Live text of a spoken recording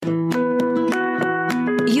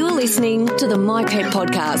listening to the myPET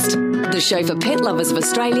podcast, the show for pet lovers of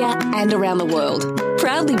Australia and around the world.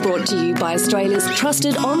 Proudly brought to you by Australia's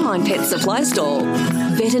trusted online pet supply store,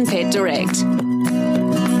 Vet and Pet Direct.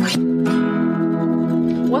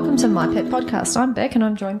 Welcome to myPET podcast. I'm Beck and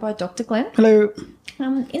I'm joined by Dr. Glenn. Hello.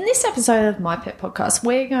 In this episode of myPET podcast,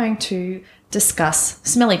 we're going to discuss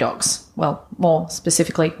smelly dogs. Well, more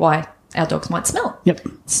specifically, why our dogs might smell. Yep.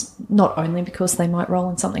 It's not only because they might roll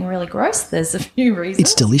in something really gross. There's a few reasons.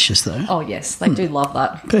 It's delicious, though. Oh, yes. They do love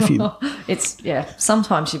that. Perfume.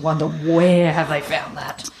 Sometimes you wonder, where have they found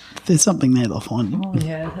that? There's something there, they'll find you. Oh,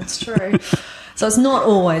 yeah, that's true. So it's not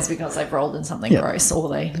always because they've rolled in something gross or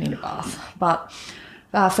they need a bath. But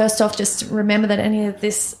first off, just remember that any of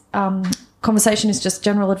this conversation is just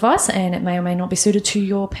general advice and it may or may not be suited to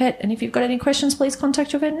your pet. And if you've got any questions, please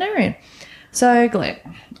contact your veterinarian. So, Glenn,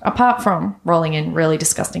 apart from rolling in really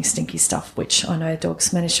disgusting, stinky stuff, which I know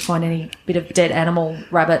dogs manage to find any bit of dead animal,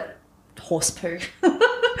 rabbit, horse poo.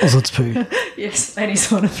 All sorts of poo. Yes, any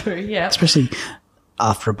sort of poo, yeah. Especially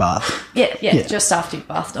after a bath. Yeah, just after you've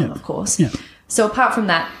bathed them, of course. Yeah. So apart from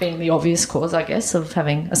that being the obvious cause, I guess, of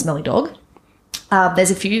having a smelly dog,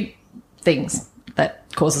 there's a few things that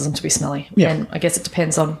causes them to be smelly. Yeah. And I guess it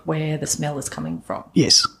depends on where the smell is coming from.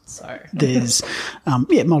 Yes. So there's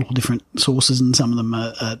multiple different sources, and some of them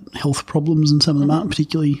are health problems and some of them aren't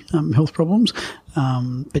particularly health problems.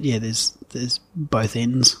 But yeah, there's both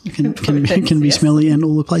ends can be smelly and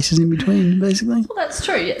all the places in between, basically. Well, that's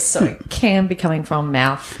true, yes. So it can be coming from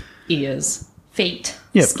mouth, ears, feet,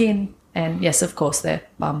 skin, and yes, of course, their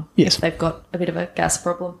bum. Yes. If they've got a bit of a gas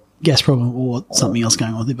problem. Gas problem or something else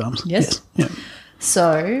going on with their bums. Yes. Yeah.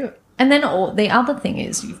 So, and then the other thing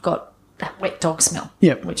is you've got that wet dog smell,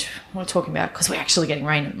 which we're talking about because we're actually getting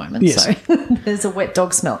rain at the moment. Yes. So there's a wet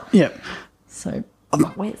dog smell. Yeah. So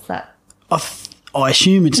where's that? I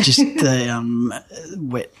assume it's just the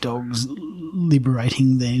wet dogs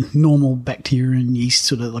liberating their normal bacteria and yeast,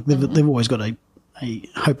 sort of like they've always got a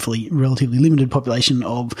hopefully relatively limited population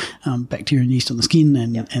of bacteria and yeast on the skin,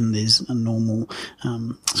 and there's a normal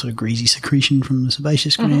sort of greasy secretion from the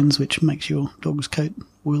sebaceous glands, which makes your dog's coat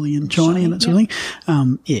oily and shiny and that sort of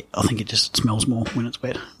thing. I think it just smells more when it's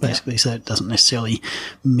wet, basically, so it doesn't necessarily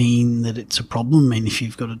mean that it's a problem. I mean, if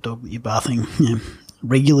you've got a dog that you're bathing,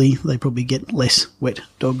 regularly, they probably get less wet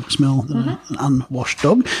dog smell than an unwashed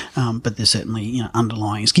dog. But there's certainly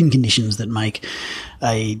underlying skin conditions that make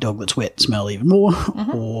a dog that's wet smell even more,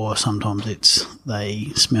 or sometimes they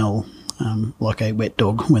smell like a wet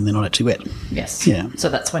dog when they're not actually wet. Yes. Yeah. So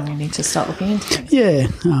that's when you need to start looking into things. Yeah.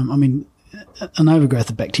 I mean, an overgrowth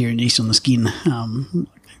of bacteria and yeast on the skin,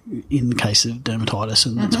 in the case of dermatitis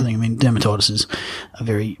and that sort of thing. I mean, dermatitis is a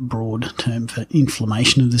very broad term for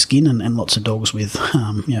inflammation of the skin, and lots of dogs with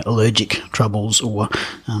allergic troubles or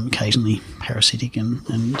occasionally parasitic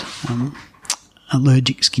and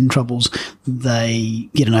allergic skin troubles, they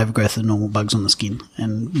get an overgrowth of normal bugs on the skin,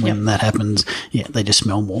 and when that happens, they just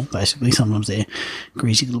smell more, basically. Sometimes they're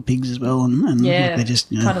greasy little pigs as well, and they just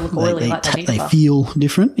kind of look oily, they feel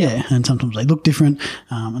different, and sometimes they look different,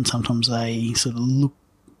 and sometimes they sort of look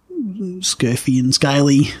scurfy and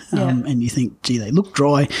scaly, and you think, gee, they look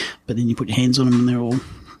dry, but then you put your hands on them and they're all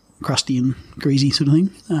crusty and greasy sort of thing,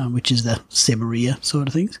 which is the seborrhea sort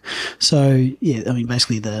of things. So, I mean,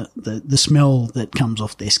 basically the smell that comes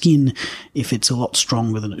off their skin, if it's a lot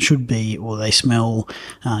stronger than it should be, or they smell,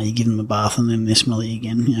 you give them a bath and then they're smelly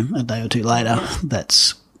again, a day or two later,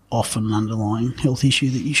 that's often an underlying health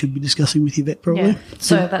issue that you should be discussing with your vet, probably. Yeah.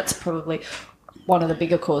 So that's probably one of the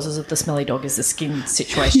bigger causes of the smelly dog is the skin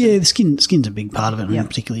situation. Yeah, the skin's a big part of it, and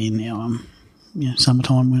particularly in our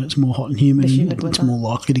summertime when it's more hot and humid it's more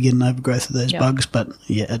likely to get an overgrowth of those bugs. But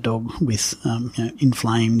a dog with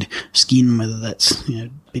inflamed skin, whether that's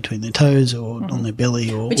between their toes or on their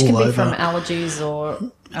belly or which all can be over, from allergies or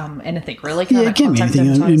anything really. It can be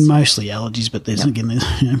anything. Mostly allergies, but there's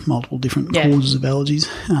there's multiple different causes of allergies.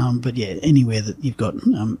 But anywhere that you've got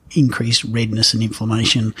increased redness and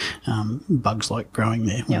inflammation, bugs like growing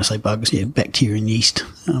there. When I say bugs, bacteria and yeast,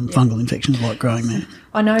 fungal infections like growing there.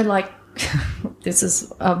 I know, like. This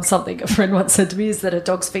is something a friend once said to me, is that a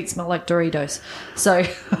dog's feet smell like Doritos. So,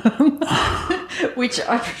 which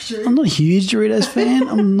I presume... I'm not a huge Doritos fan.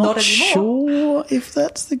 I'm not sure if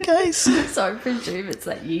that's the case. So I presume it's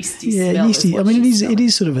that yeasty smell. Yeah, yeasty. I mean, it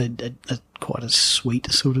is sort of a quite a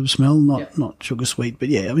sweet sort of smell, not sugar sweet, but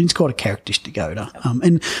I mean, it's quite a characteristic odour.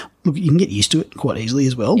 And look, you can get used to it quite easily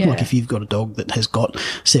as well. Yeah. Like if you've got a dog that has got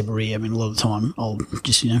seborrhea, I mean, a lot of the time I'll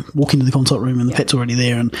just, walk into the consult room and the pet's already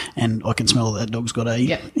there and I can smell that dog's got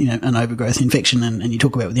an overgrowth infection and you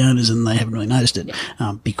talk about it with the owners and they haven't really noticed it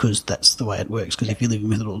because that's the way it works. Because if you're living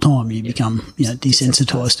with it all the time, you become,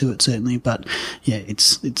 desensitised to it certainly. But yeah,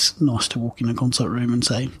 it's nice to walk in a consult room and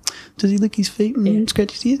say, does he lick his feet and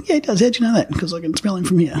scratch his ears? Yeah, he does. How'd you know that? Because I can smell him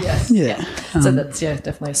from here. Yeah. So that's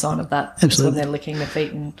definitely a sign of that. Absolutely. When they're licking their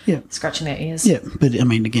feet and scratching their ears. Yeah, but I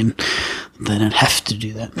mean, again, they don't have to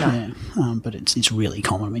do that. No. Yeah. But it's really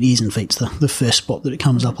common. I mean, ears and feet's the first spot that it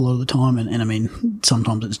comes up a lot of the time. And I mean,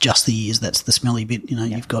 sometimes it's just the ears. That's the smelly bit.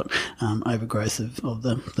 You've got overgrowth of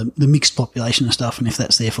the mixed population of stuff. And if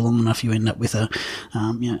that's there for long enough, you end up with a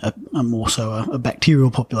more so a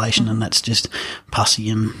bacterial population, and that's just pussy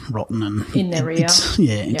and rotten and in their ear.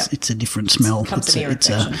 It's a different smell. It's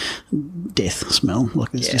a death smell. Like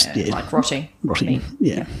it's just like rotting.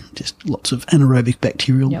 Yeah, just lots of anaerobic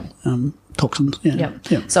bacterial toxins. Yeah.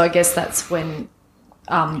 So I guess that's when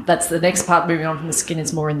that's the next part. Moving on from the skin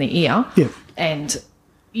is more in the ear. Yeah, and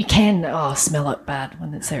you can smell it bad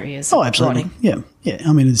when it's their ears. Oh, absolutely. Rotting. Yeah.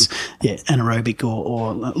 I mean, it's anaerobic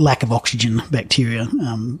or lack of oxygen bacteria.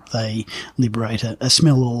 They liberate a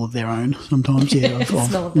smell all of their own sometimes.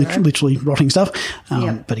 Of literally rotting stuff.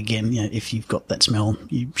 But again, if you've got that smell,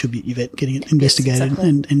 you should be at your vet getting it investigated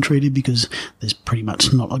and treated, because there's pretty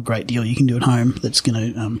much not a great deal you can do at home that's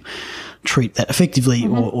going to treat that effectively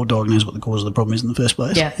or diagnose what the cause of the problem is in the first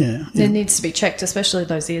place. It needs to be checked, especially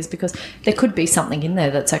those ears, because there could be something in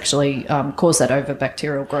there that's actually caused that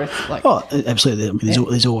over-bacterial growth. Absolutely. I mean,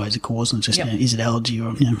 there's always a cause, and it's just, is it allergy,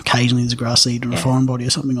 or occasionally there's a grass seed or a foreign body or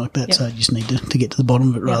something like that. So you just need to get to the bottom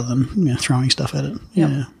of it rather than throwing stuff at it.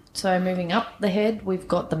 Yeah. So moving up the head, we've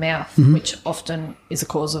got the mouth, which often is a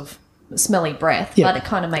cause of smelly breath, but it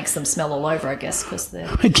kind of makes them smell all over, I guess, because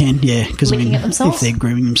they're it can, because at themselves. If they're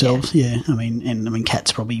grooming themselves, I mean,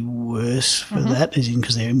 cats probably worse for that, as in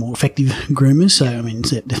because they're more effective groomers. So I mean,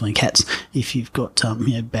 definitely cats. If you've got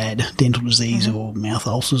bad dental disease or mouth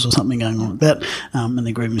ulcers or something going on like that, and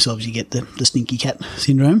they groom themselves, you get the stinky cat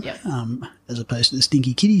syndrome. As opposed to the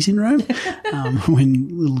stinky kitty syndrome.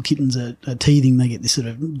 When little kittens are teething, they get this sort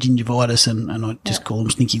of gingivitis, and I just call them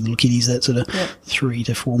stinky little kitties, that sort of 3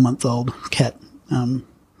 to 4 month old cat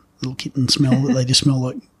little kitten smell that they just smell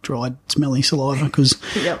like dried, smelly saliva because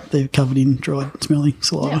they're covered in dried, smelly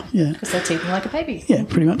saliva. Because they're teething like a baby. Yeah,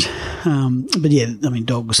 pretty much. But I mean,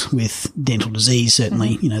 dogs with dental disease,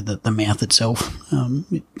 certainly, the mouth itself,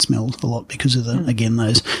 it smells a lot because of those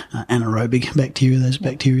anaerobic bacteria, those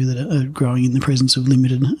bacteria that are growing in the presence of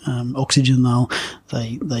limited oxygen.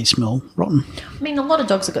 They smell rotten. I mean, a lot of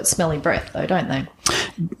dogs have got smelly breath, though, don't they?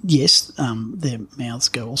 Yes, their mouths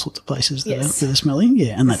go all sorts of places that are smelly.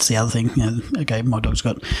 And that's the other thing. Okay, my dog's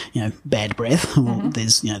got bad breath. Well,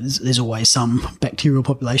 there's always some bacterial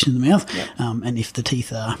population in the mouth, and if the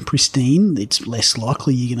teeth are pristine, it's less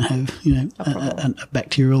likely you're going to have a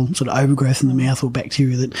bacterial sort of overgrowth in the mouth or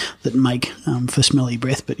bacteria that make for smelly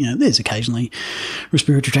breath. But there's occasionally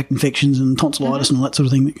respiratory tract infections and tonsillitis and all that sort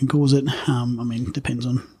of thing that can cause it. I mean, it depends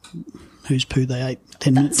on whose poo they ate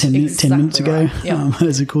 10 minutes ago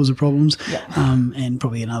as a cause of problems. And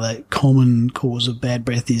probably another common cause of bad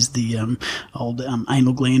breath is the old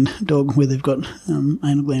anal gland dog, where they've got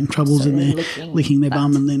anal gland troubles and they're licking their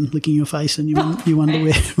bum and then licking your face, and you wonder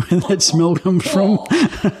where that smell comes from.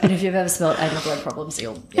 And if you've ever smelled anal gland problems,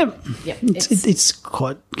 you'll... It's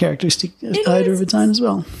quite characteristic odour of its own as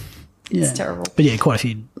well. It's terrible. But quite a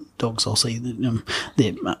few dogs I'll see that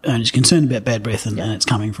their owners concerned about bad breath and it's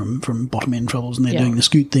coming from bottom end troubles, and they're doing the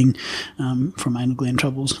scoot thing from anal gland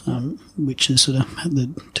troubles, which is sort of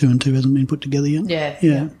the 2 and 2 hasn't been put together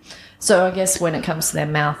yet. So I guess when it comes to their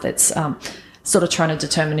mouth, it's sort of trying to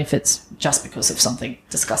determine if it's just because of something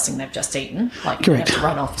disgusting they've just eaten. Like, you have to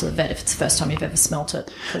run off to the vet if it's the first time you've ever smelt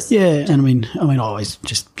it. And I mean, I always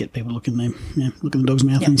just get people look in the dog's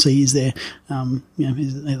mouth and see, is there,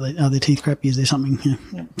 are their teeth crappy? Is there something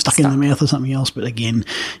stuck in the mouth or something else? But again,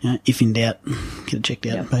 if in doubt, get it checked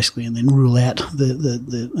out basically, and then rule out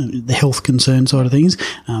the health concern side of things.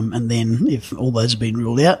 And then if all those have been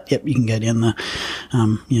ruled out, you can go down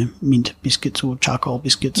the mint biscuits or charcoal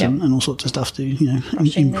biscuits and all sorts of stuff to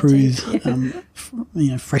improve,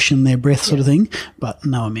 freshen their breath sort of thing. But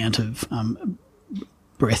no amount of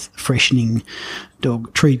breath freshening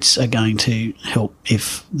dog treats are going to help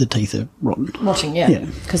if the teeth are rotten. Rotting,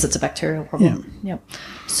 because it's a bacterial problem.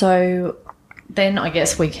 So then I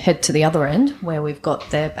guess we head to the other end where we've got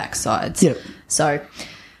their backsides. So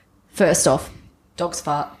first off, dogs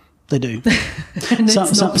fart. they do.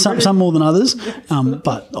 Some more than others,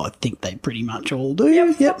 but I think they pretty much all do.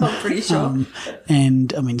 Yep. I'm pretty sure.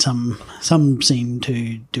 And I mean, some seem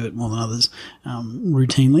to do it more than others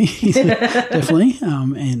routinely, definitely.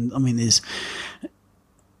 And I mean,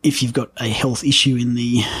 if you've got a health issue in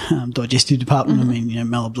the digestive department, I mean,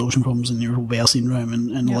 malabsorption problems and irritable bowel syndrome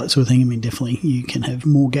and all that sort of thing, I mean, definitely you can have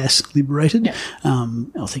more gas liberated. Yeah.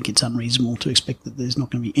 I think it's unreasonable to expect that there's not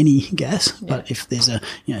going to be any gas, but if there's a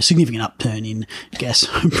significant upturn in gas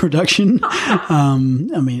production, I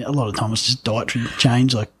mean, a lot of the time it's just dietary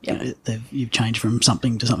change, like you've changed from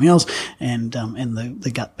something to something else, and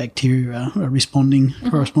the gut bacteria are responding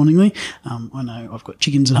correspondingly. I know I've got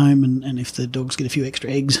chickens at home, and if the dogs get a few extra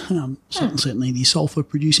eggs, certainly the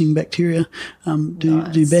sulfur-producing bacteria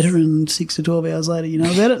do better, and 6 to 12 hours later you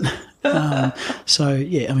know about it. So,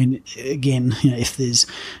 yeah, I mean, again, if there's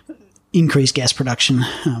increased gas production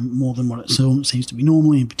more than what it seems to be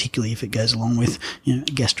normally, and particularly if it goes along with a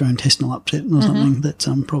gastrointestinal upset or something, that's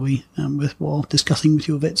probably worthwhile discussing with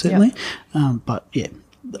your vet, certainly. But, yeah,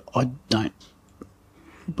 I don't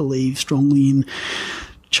believe strongly in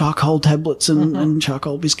charcoal tablets and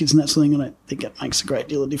charcoal biscuits and that sort of thing. I don't think it makes a great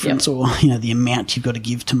deal of difference, or the amount you've got to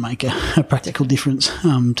give to make a practical difference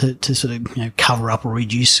to sort of cover up or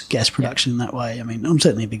reduce gas production in that way. I mean, I'm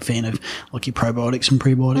certainly a big fan of like your probiotics and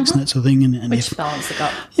prebiotics and that sort of thing, and which balance the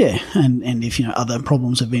gut. Yeah, and if other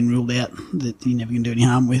problems have been ruled out that you're never going to do any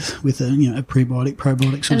harm with a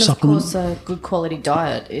probiotic sort of supplement. And of course, a good quality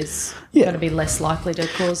diet is going to be less likely to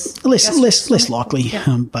cause less likely.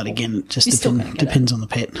 But again, it just depends on the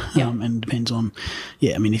pet. And depends on,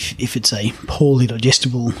 I mean, if it's a poorly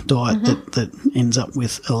digestible diet that ends up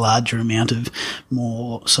with a larger amount of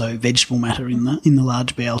more so vegetable matter in the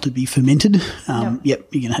large bowel to be fermented, you're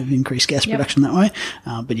going to have increased gas production that way.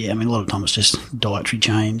 But I mean, a lot of the time it's just dietary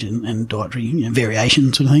change and dietary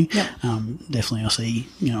variation sort of thing. Definitely I see,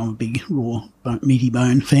 I'm a big raw meaty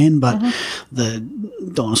bone fan, but the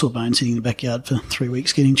dinosaur bone sitting in the backyard for 3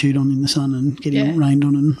 weeks getting chewed on in the sun and getting rained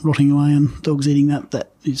on and rotting away and dogs eating that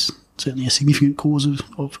is certainly a significant cause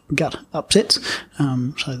of gut upsets.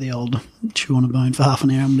 So the old chew on a bone for half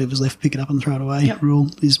an hour and whatever's left, pick it up and throw it away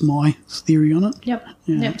rule is my theory on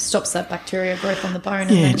it. Stops that bacteria growth on the bone and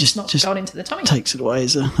then just not got into the tummy. Takes it away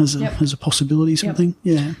as a possibility sort of thing.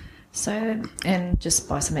 Yeah. So, and just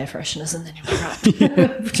buy some air fresheners and then you'll be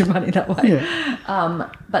right. Put your money that way.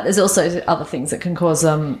 But there's also other things that can cause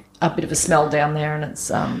a bit of a smell down there, and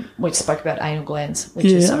it's we spoke about anal glands, which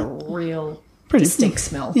is a real distinct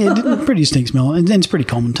smell. Pretty distinct smell, and it's pretty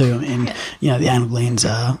common too. And the anal glands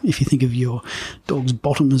are, if you think of your dog's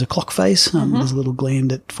bottom as a clock face, there's a little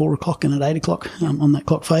gland at 4 o'clock and at 8 o'clock on that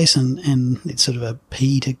clock face, and it's sort of a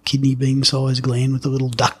pea to kidney bean size gland with a little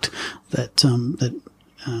duct that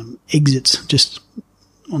exits just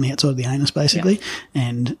on the outside of the anus, basically,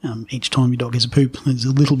 and each time your dog has a poop, there's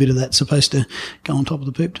a little bit of that supposed to go on top of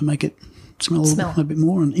the poop to make it smell a bit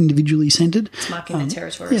more and individually scented. It's marking the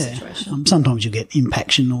territory situation. Sometimes you'll get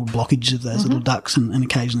impaction or blockage of those little ducts and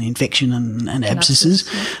occasionally infection and abscesses,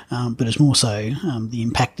 but it's more so the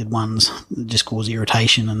impacted ones that just cause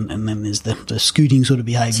irritation, and then there's the scooting sort of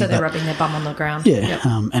behaviour. So they're rubbing their bum on the ground.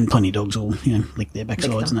 And plenty of dogs will lick their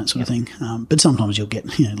backsides and that sort of thing. But sometimes you'll get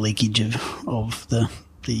leakage of the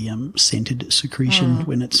scented secretion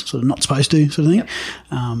when it's sort of not supposed to, sort of thing,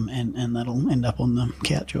 and that'll end up on the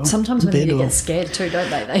couch or sometimes the when bed you get scared too, don't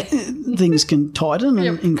they? Things can tighten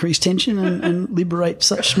and increase tension and liberate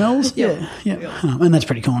such smells. And that's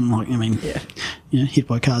pretty common. Like, I mean, hit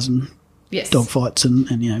by cars and dog fights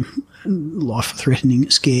and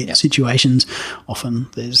life-threatening scare situations. Often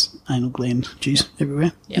there's anal gland juice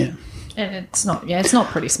everywhere. And it's not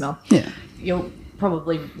pretty smell. You'll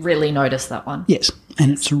probably really notice that one. Yes,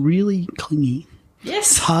 and it's really clingy.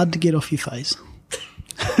 Yes. It's hard to get off your face.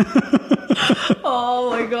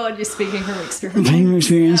 Oh my God, you're speaking from experience. From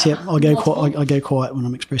experience, yep. I go quiet when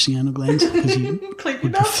I'm expressing anal glands because you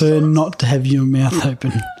would prefer not to have your mouth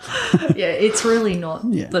open. It's really not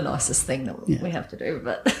the nicest thing that we have to do,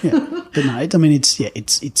 but but no, I mean it's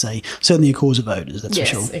certainly a cause of odours, that's for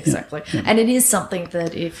sure. Yes, exactly. And it is something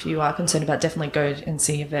that if you are concerned about, definitely go and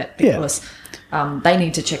see your vet because they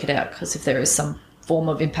need to check it out, because if there is some form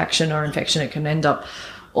of impaction or infection, it can end up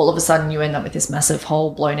all of a sudden you end up with this massive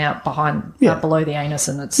hole blown out behind below the anus,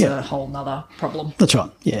 and it's a whole nother problem. That's right.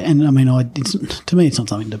 Yeah, and I mean, to me, it's not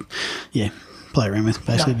something to play around with,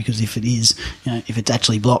 basically, because if it is, if it's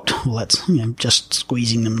actually blocked, well, that's just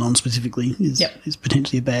squeezing them non-specifically is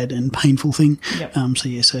potentially a bad and painful thing.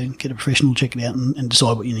 So get a professional, check it out, and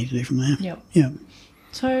decide what you need to do from there.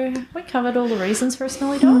 So we covered all the reasons for a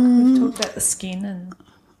smelly dog. We've talked about the skin and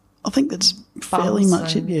I think that's fairly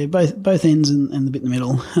much it. Yeah, both ends and the bit in the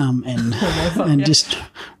middle, and just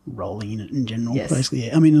rolling in it in general. Yes. Basically,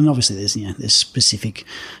 yeah. I mean, and obviously there's specific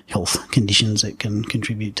health conditions that can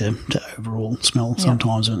contribute to overall smell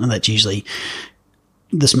sometimes, and that's usually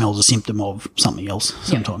the smell's a symptom of something else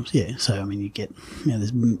sometimes. Yeah. So I mean, you get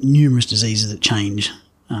there's numerous diseases that change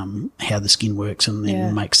how the skin works and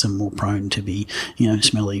then makes them more prone to be,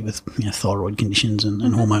 smelly with, thyroid conditions and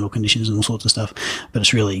hormonal conditions and all sorts of stuff. But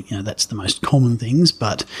it's really, that's the most common things.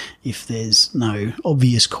 But if there's no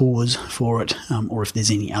obvious cause for it, or if there's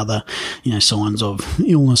any other, signs of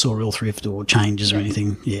illness or ill thrift or changes or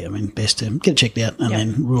anything, best to get it checked out and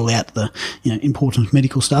then rule out the, important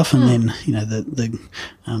medical stuff. And then,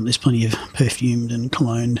 there's plenty of perfumed and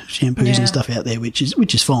cologned shampoos and stuff out there, which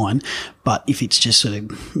is fine. But if it's just sort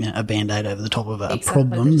of a band-aid over the top of a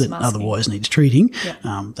problem that otherwise needs treating,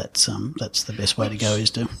 that's the best way to go,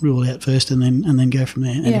 is to rule it out first and then go from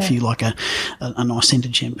there. And if you like a nice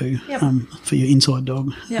scented shampoo for your inside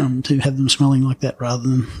dog, to have them smelling like that rather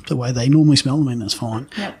than the way they normally smell, that's fine.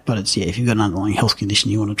 But it's if you've got an underlying health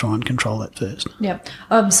condition, you want to try and control that first.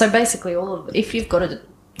 So basically, if you've got a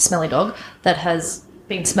smelly dog that has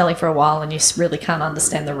been smelly for a while and you really can't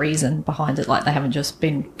understand the reason behind it, like they haven't just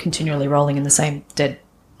been continually rolling in the same dead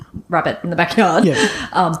rabbit in the backyard,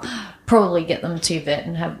 probably get them to your vet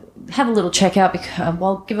and have a little check out.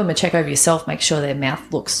 Give them a check over yourself, make sure their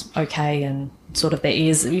mouth looks okay and sort of their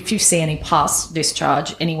ears. If you see any pus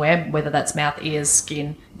discharge anywhere, whether that's mouth, ears,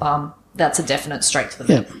 skin, bum, that's a definite straight to the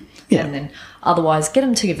vet. And then otherwise get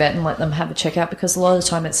them to your vet and let them have a check out, because a lot of the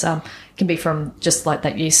time it's can be from just like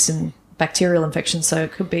that yeast and bacterial infection, so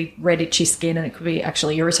it could be red itchy skin and it could be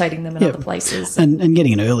actually irritating them in other places, and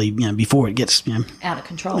getting it early, before it gets out of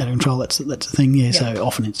control. That's the thing. So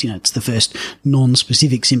often it's it's the first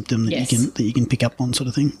non-specific symptom that you can pick up on, sort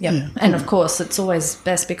of thing. And of course it's always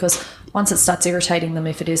best, because once it starts irritating them,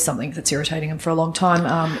 if it is something that's irritating them for a long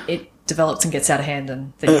time, it develops and gets out of hand,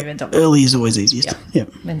 and then you end up early is always easiest.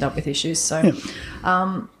 End up with issues. So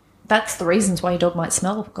that's the reasons why your dog might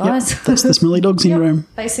smell, guys. That's the smelly dog syndrome.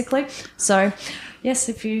 Basically. So, yes,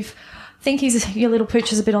 if you think your little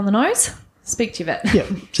pooch is a bit on the nose, speak to your vet.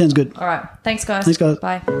 Sounds good. All right. Thanks, guys. Thanks, guys.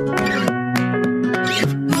 Bye.